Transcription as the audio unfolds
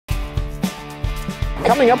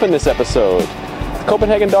Coming up in this episode,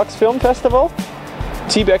 Copenhagen Dox Film Festival,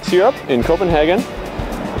 TBEX Europe in Copenhagen,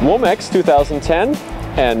 Womex 2010,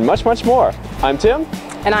 and much, much more. I'm Tim.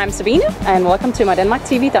 And I'm Sabine, and welcome to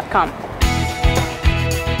mydenmarktv.com.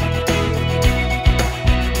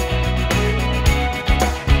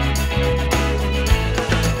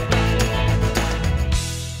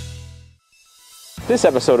 This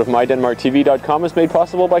episode of mydenmarktv.com is made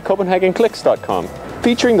possible by CopenhagenClicks.com,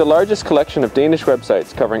 featuring the largest collection of Danish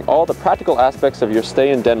websites covering all the practical aspects of your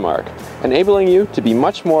stay in Denmark, enabling you to be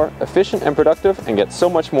much more efficient and productive and get so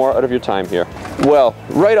much more out of your time here. Well,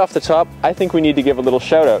 right off the top, I think we need to give a little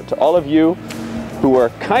shout out to all of you who were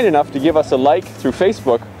kind enough to give us a like through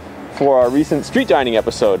Facebook for our recent street dining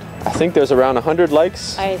episode. I think there's around 100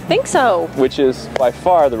 likes. I think so. Which is by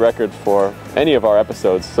far the record for any of our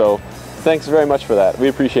episodes. So thanks very much for that. We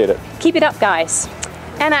appreciate it. Keep it up, guys.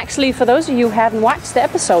 And actually, for those of you who haven't watched the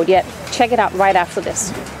episode yet, check it out right after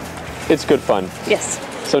this. It's good fun. Yes.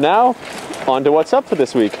 So now, on to what's up for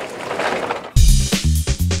this week.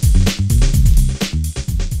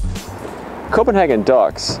 Copenhagen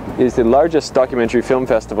Dox is the largest documentary film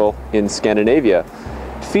festival in Scandinavia.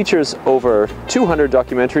 It features over 200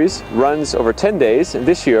 documentaries, runs over 10 days, and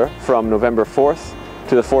this year from November 4th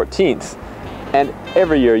to the 14th. And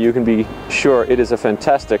every year you can be sure it is a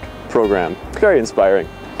fantastic program. Very inspiring.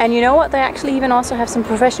 And you know what? They actually even also have some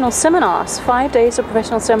professional seminars, 5 days of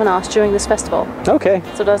professional seminars during this festival. Okay.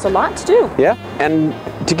 So there's a lot to do. Yeah, and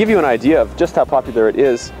to give you an idea of just how popular it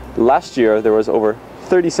is, last year there was over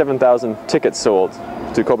 37,000 tickets sold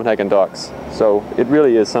to Copenhagen Dox. So it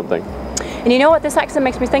really is something. And you know what? This actually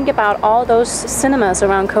makes me think about all those cinemas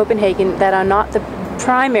around Copenhagen that are not the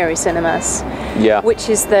primary cinemas. Yeah. Which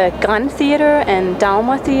is the Grand Theater and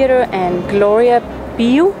Dagmar Theater and Gloria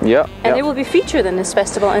Bio. Yeah. And they will be featured in this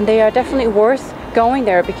festival, and they are definitely worth going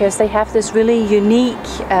there because they have this really unique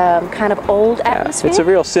kind of old atmosphere. It's a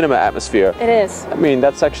real cinema atmosphere. It is. I mean,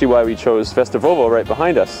 that's actually why we chose Festivovo right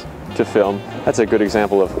behind us to film. That's a good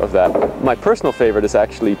example of that. My personal favorite is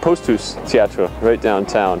actually Posthus Theatre right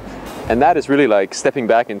downtown. And that is really like stepping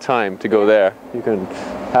back in time to go there. You can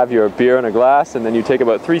have your beer in a glass and then you take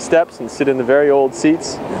about 3 steps and sit in the very old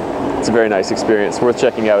seats. It's a very nice experience, worth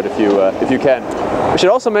checking out if you can. I should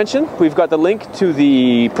also mention we've got the link to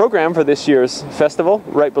the program for this year's festival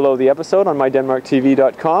right below the episode on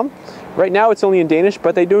mydenmarktv.com. Right now it's only in Danish,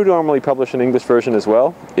 but they do normally publish an English version as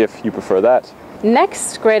well, if you prefer that.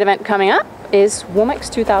 Next great event coming up is Womex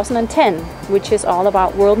 2010, which is all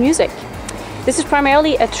about world music. This is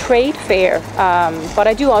primarily a trade fair, but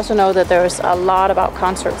I do also know that there's a lot about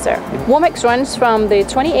concerts there. Womex runs from the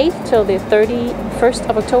 28th till the 31st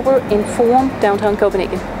of October in Forum, downtown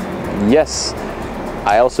Copenhagen. Yes,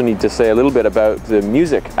 I also need to say a little bit about the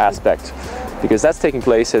music aspect, because that's taking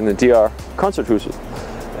place in the DR Concerthuset,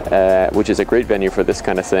 which is a great venue for this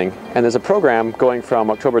kind of thing. And there's a program going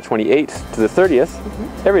from October 28th to the 30th.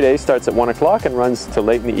 Every day starts at 1 o'clock and runs till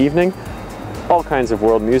late in the evening. All kinds of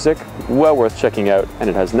world music, well worth checking out, and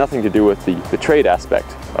it has nothing to do with the trade aspect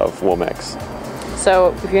of Womex.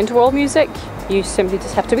 So if you're into world music, you simply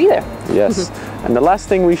just have to be there. Yes. And the last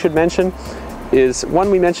thing we should mention is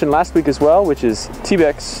one we mentioned last week as well, which is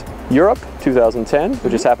TBEX Europe 2010,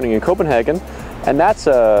 which is happening in Copenhagen. And that's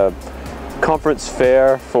a conference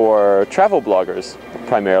fair for travel bloggers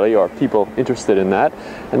primarily, or people interested in that.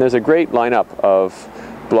 And there's a great lineup of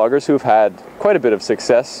bloggers who've had quite a bit of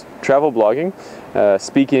success travel blogging,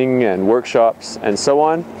 speaking and workshops and so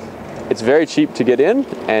on. It's very cheap to get in,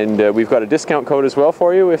 and we've got a discount code as well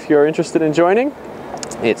for you if you're interested in joining.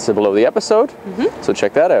 It's below the episode, so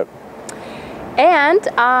check that out. And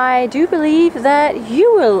I do believe that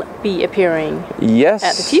you will be appearing at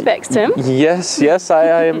the TBEX, Tim. Yes,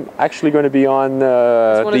 I am actually going to be on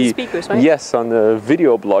one of the speakers, right? Yes, on the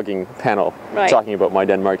video blogging panel, talking about My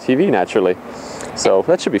Denmark TV, naturally. So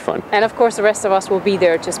that should be fun. And of course the rest of us will be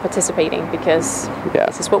there just participating because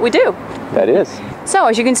this is what we do. That is. So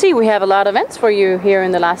as you can see, we have a lot of events for you here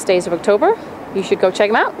in the last days of October. You should go check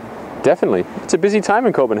them out. Definitely. It's a busy time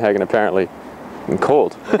in Copenhagen apparently. And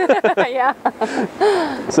cold. Yeah.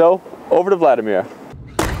 So, over to Vladimir.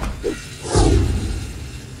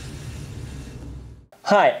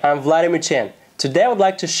 Hi, I'm Vladimir Chen. Today I would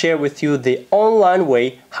like to share with you the online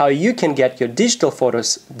way how you can get your digital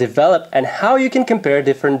photos developed and how you can compare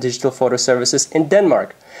different digital photo services in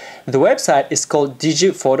Denmark. The website is called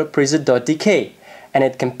digifotoprise.dk and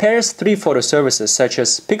it compares 3 photo services such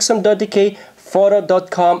as pixum.dk,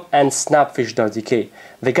 foto.com and snapfish.dk.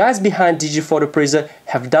 The guys behind Digifotoprise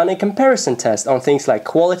have done a comparison test on things like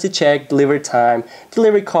quality check, delivery time,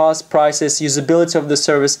 delivery costs, prices, usability of the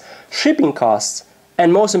service, shipping costs,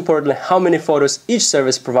 and most importantly, how many photos each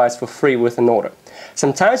service provides for free with an order.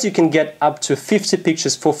 Sometimes you can get up to 50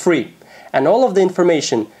 pictures for free, and all of the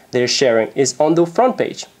information they're sharing is on the front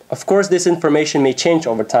page. Of course, this information may change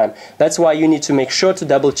over time. That's why you need to make sure to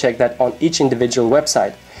double check that on each individual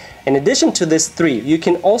website. In addition to these three, you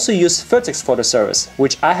can also use Føtex photo service,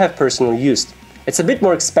 which I have personally used. It's a bit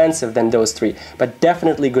more expensive than those three, but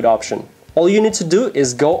definitely a good option. All you need to do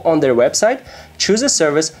is go on their website, choose a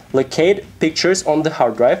service, locate pictures on the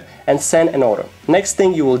hard drive, and send an order. Next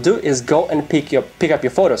thing you will do is go and pick up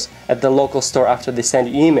your photos at the local store after they send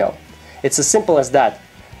you email. It's as simple as that.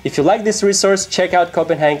 If you like this resource, check out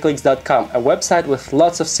CopenhagenClicks.com, a website with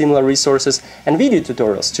lots of similar resources and video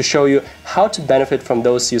tutorials to show you how to benefit from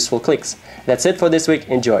those useful clicks. That's it for this week.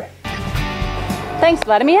 Enjoy! Thanks,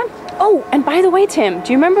 Vladimir. Oh, and by the way, Tim,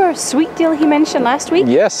 do you remember a sweet deal he mentioned last week?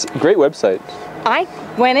 Yes, great website. I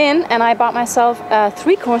went in and I bought myself a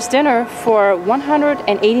 3-course dinner for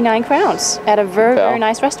 189 crowns at a very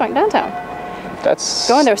nice restaurant downtown. That's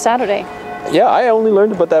going there Saturday. Yeah, I only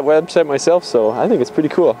learned about that website myself, so I think it's pretty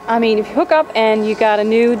cool. I mean, if you hook up and you got a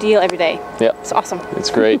new deal every day. Yeah. It's awesome. It's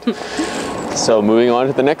great. So moving on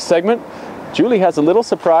to the next segment, Julie has a little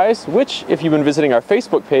surprise, which, if you've been visiting our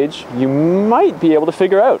Facebook page, you might be able to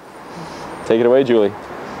figure out. Take it away, Julie.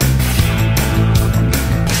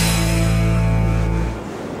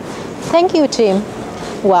 Thank you, Tim.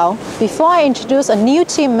 Well, before I introduce a new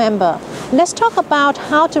team member, let's talk about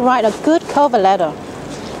how to write a good cover letter.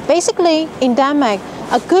 Basically, in Denmark,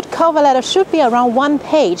 a good cover letter should be around 1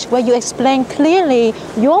 page where you explain clearly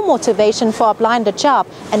your motivation for applying the job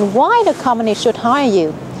and why the company should hire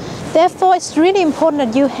you. Therefore, it's really important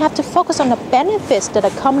that you have to focus on the benefits that a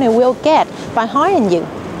company will get by hiring you.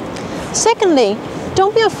 Secondly,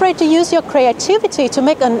 don't be afraid to use your creativity to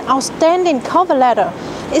make an outstanding cover letter.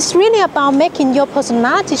 It's really about making your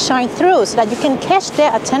personality shine through so that you can catch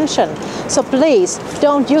their attention. So please,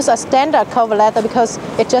 don't use a standard cover letter because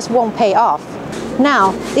it just won't pay off.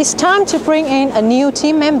 Now, it's time to bring in a new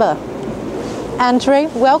team member.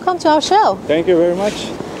 André, welcome to our show. Thank you very much.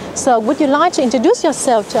 So, would you like to introduce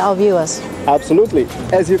yourself to our viewers? Absolutely.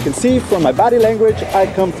 As you can see from my body language, I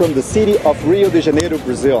come from the city of Rio de Janeiro,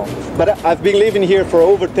 Brazil. But I've been living here for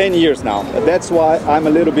over 10 years now. That's why I'm a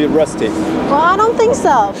little bit rusty. Well, I don't think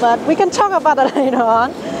so, but we can talk about it later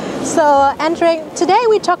on. So, André, today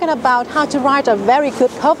we're talking about how to write a very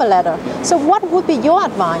good cover letter. So what would be your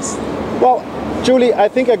advice? Well, Julie, I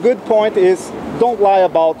think a good point is don't lie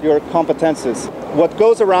about your competences. What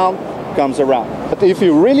goes around comes around. But if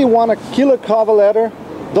you really want a killer cover letter,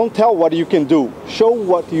 don't tell what you can do. Show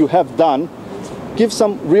what you have done. Give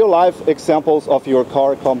some real-life examples of your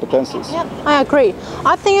core competences. Yeah, I agree.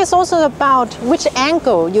 I think it's also about which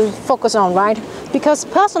angle you focus on, right? Because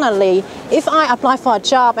personally, if I apply for a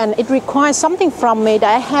job and it requires something from me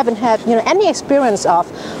that I haven't had any experience of,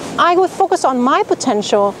 I would focus on my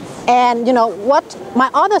potential and what my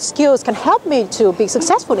other skills can help me to be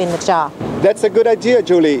successful in the job. That's a good idea,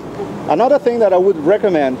 Julie. Another thing that I would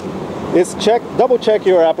recommend is double check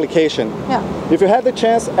your application. Yeah. If you had the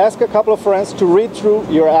chance, ask a couple of friends to read through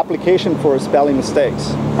your application for spelling mistakes.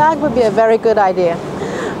 That would be a very good idea.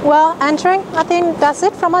 Well, André, I think that's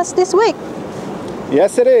it from us this week.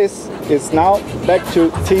 Yes, it is. It's now back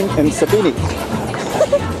to Tim and Sabine.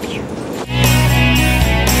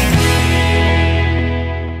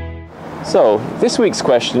 So, this week's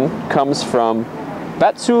question comes from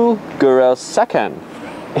Batsul Gurel Sakan.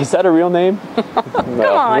 Is that a real name?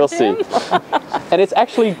 Well, we'll see. And it's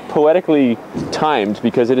actually poetically timed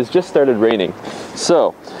because it has just started raining.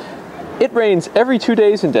 So, it rains every 2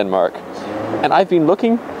 days in Denmark, and I've been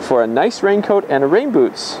looking for a nice raincoat and a rain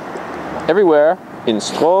boots everywhere in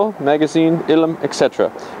Strål, Magazine, Ilum, etc.,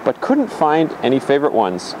 but couldn't find any favorite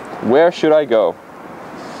ones. Where should I go?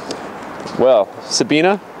 Well,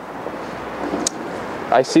 Sabina,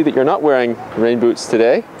 I see that you're not wearing rain boots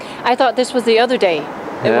today. I thought this was the other day.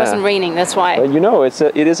 It wasn't raining, that's why. Well,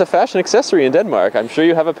 it is a fashion accessory in Denmark. I'm sure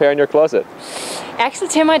you have a pair in your closet. Actually,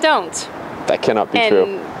 Tim, I don't. That cannot be true.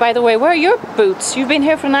 And by the way, where are your boots? You've been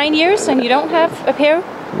here for 9 years and you don't have a pair?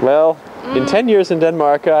 Well, in 10 years in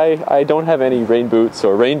Denmark, I don't have any rain boots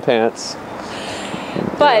or rain pants.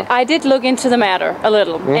 But I did look into the matter a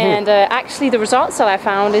little. And actually the results that I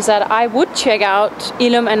found is that I would check out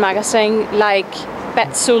Ilum and Magazine like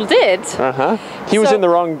Batsul did. He was in the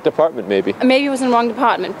wrong department, maybe. Maybe he was in the wrong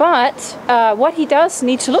department. But what he does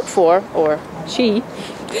need to look for, or she,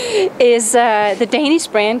 is the Danish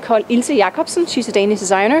brand called Ilse Jacobsen. She's a Danish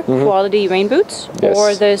designer, quality rain boots. Yes.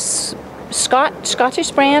 Or the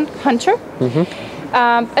Scottish brand Hunter.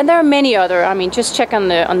 And there are many other. I mean, just check on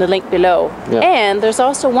the link below. Yeah. And there's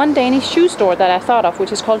also one Danish shoe store that I thought of,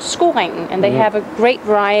 which is called Skoringen, and they have a great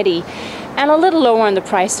variety and a little lower in the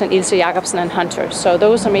price than Ilse Jacobsen and Hunter. So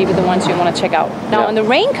those are maybe the ones you want to check out. Now, on the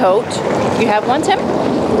raincoat, you have one, Tim?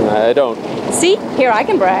 I don't. See, here I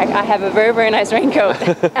can brag. I have a very, very nice raincoat.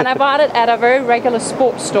 And I bought it at a very regular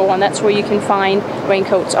sports store, and that's where you can find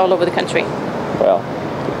raincoats all over the country. Well,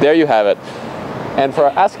 there you have it. And for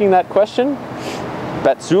asking that question,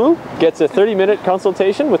 Batsul gets a 30-minute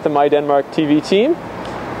consultation with the My Denmark TV team.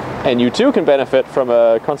 And you too can benefit from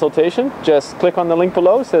a consultation. Just click on the link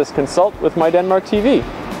below, it says Consult with My Denmark TV.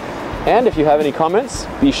 And if you have any comments,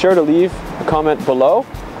 be sure to leave a comment below.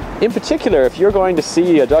 In particular, if you're going to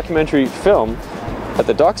see a documentary film at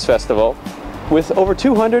the Dox Festival, with over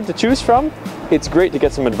 200 to choose from, it's great to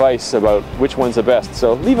get some advice about which one's the best.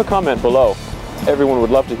 So leave a comment below. Everyone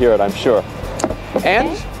would love to hear it, I'm sure.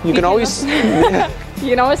 And you can always... You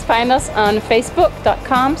can always find us on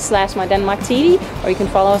facebook.com/mydenmarktv, or you can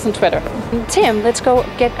follow us on Twitter. Tim, let's go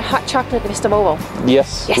get hot chocolate with Vesterboro.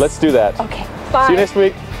 Yes, let's do that. Okay, bye. See you next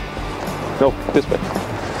week. No, this way.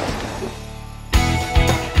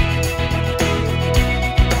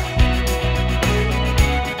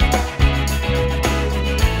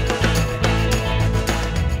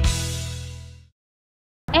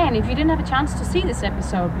 And if you didn't have a chance to see this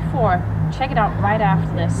episode before, check it out right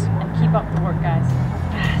after this, and keep up the work, guys.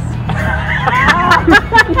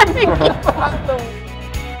 Yes.